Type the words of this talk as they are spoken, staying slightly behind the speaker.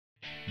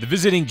The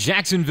visiting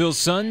Jacksonville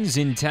Suns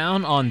in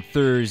town on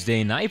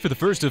Thursday night for the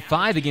first of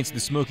 5 against the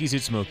Smokies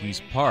at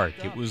Smokies Park.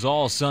 It was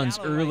all Suns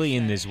early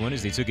in this one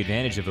as they took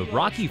advantage of a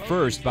rocky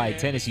first by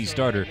Tennessee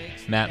starter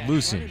Matt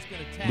Lucen.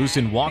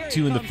 Lucen walked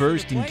 2 in the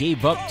first and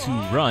gave up 2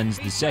 runs,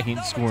 the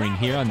second scoring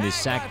here on this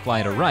sac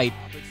fly to right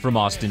from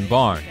Austin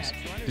Barnes.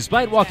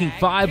 Despite walking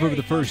 5 over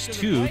the first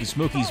 2, the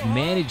Smokies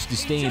managed to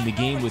stay in the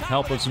game with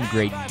help of some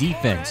great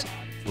defense.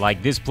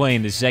 Like this play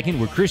in the second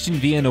where Christian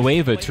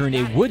Villanueva turned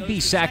a would-be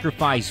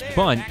sacrifice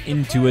bunt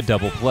into a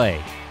double play.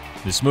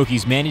 The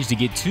Smokies managed to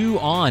get 2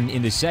 on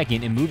in the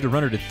second and moved a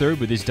runner to third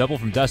with this double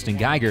from Dustin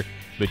Geiger,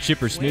 but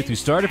Chipper Smith, who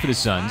started for the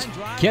Suns,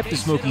 kept the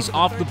Smokies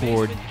off the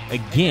board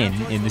again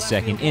in the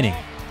second inning.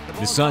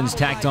 The Suns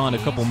tacked on a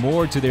couple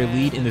more to their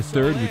lead in the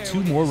third with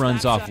 2 more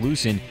runs off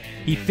Lucen.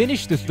 He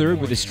finished the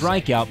third with a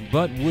strikeout,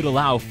 but would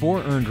allow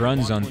 4 earned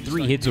runs on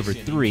 3 hits over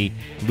 3.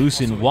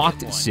 Lucen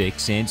walked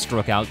 6 and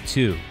struck out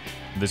 2.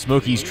 The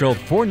Smokies trailed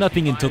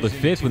 4-0 until the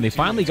 5th when they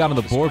finally got on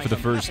the board for the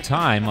first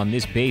time on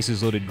this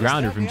bases-loaded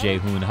grounder from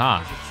Jae-Hoon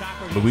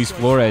Ha. Luis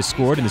Flores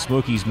scored and the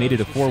Smokies made it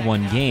a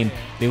 4-1 game.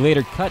 They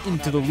later cut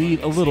into the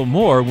lead a little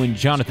more when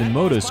Jonathan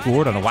Mota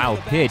scored on a wild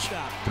pitch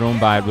thrown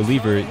by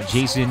reliever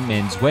Jason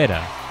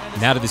Manzueta.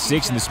 Now to the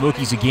 6th, and the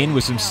Smokies again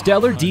with some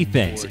stellar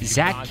defense.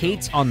 Zach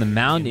Cates on the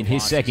mound, and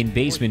his second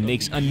baseman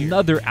makes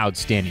another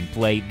outstanding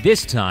play.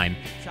 This time,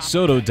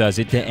 Soto does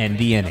it to end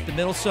the inning. The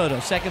middle Soto,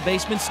 second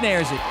baseman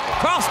snares it.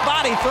 Cross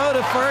body throw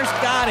to first,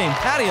 got him.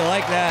 How do you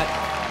like that?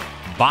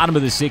 Bottom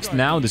of the 6th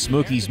now, the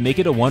Smokies make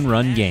it a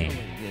 1-run game.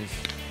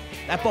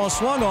 That ball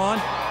swung on,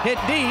 hit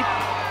deep,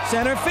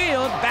 center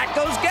field, back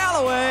goes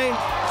Galloway.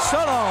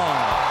 Soto.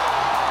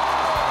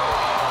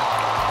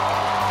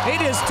 He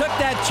just took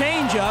that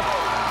changeup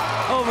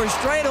over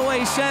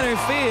straightaway center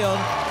field,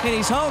 and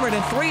he's homered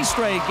in 3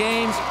 straight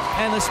games,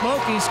 and the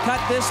Smokies cut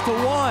this to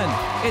 1.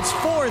 It's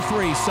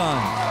 4-3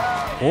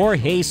 Suns.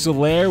 Jorge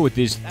Soler with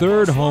his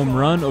 3rd home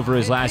run over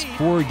his last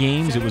 4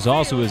 games. It was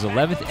also his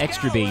 11th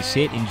extra base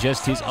hit in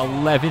just his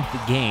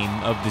 11th game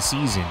of the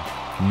season.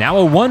 Now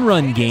a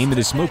 1-run game, and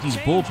the Smokies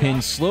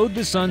bullpen slowed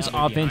the Suns'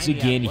 offense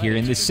again here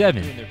in the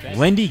 7th.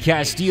 Lendy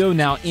Castillo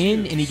now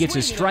in, and he gets a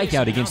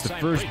strikeout against the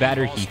first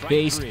batter he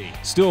faced.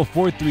 Still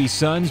 4-3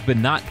 Suns, but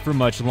not for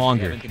much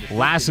longer.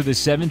 Last of the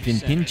 7th, and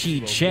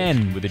Pinchi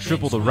Chen with a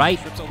triple to right.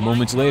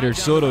 Moments later,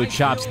 Soto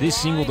chops this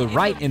single to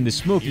right, and the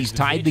Smokies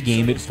tied the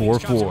game at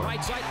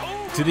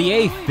 4-4. To the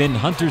 8th, then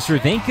Hunter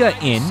Cervenka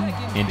in,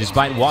 and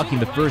despite walking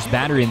the first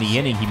batter in the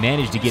inning, he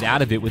managed to get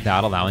out of it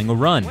without allowing a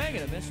run.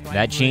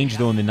 That changed,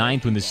 though, in the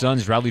 9th when the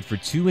Suns rallied for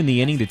 2 in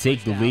the inning to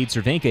take the lead.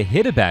 Cervenka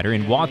hit a batter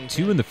and walked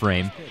 2 in the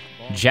frame.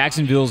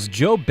 Jacksonville's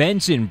Joe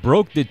Benson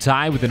broke the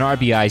tie with an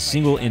RBI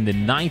single in the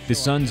 9th. The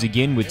Suns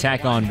again would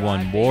tack on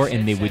 1 more,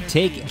 and they would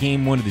take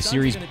Game 1 of the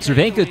series.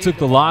 Cervenka took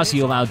the loss. He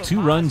allowed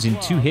 2 runs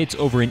and 2 hits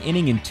over an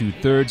inning and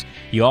 2/3.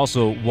 He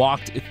also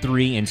walked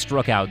 3 and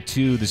struck out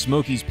 2. The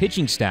Smokies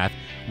pitching staff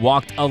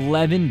walked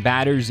 11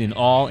 batters in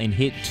all and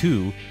hit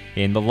 2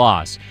 in the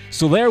loss.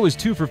 Soler was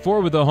 2 for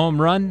 4 with a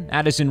home run.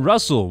 Addison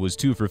Russell was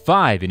 2 for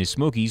 5 in his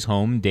Smokies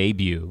home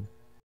debut.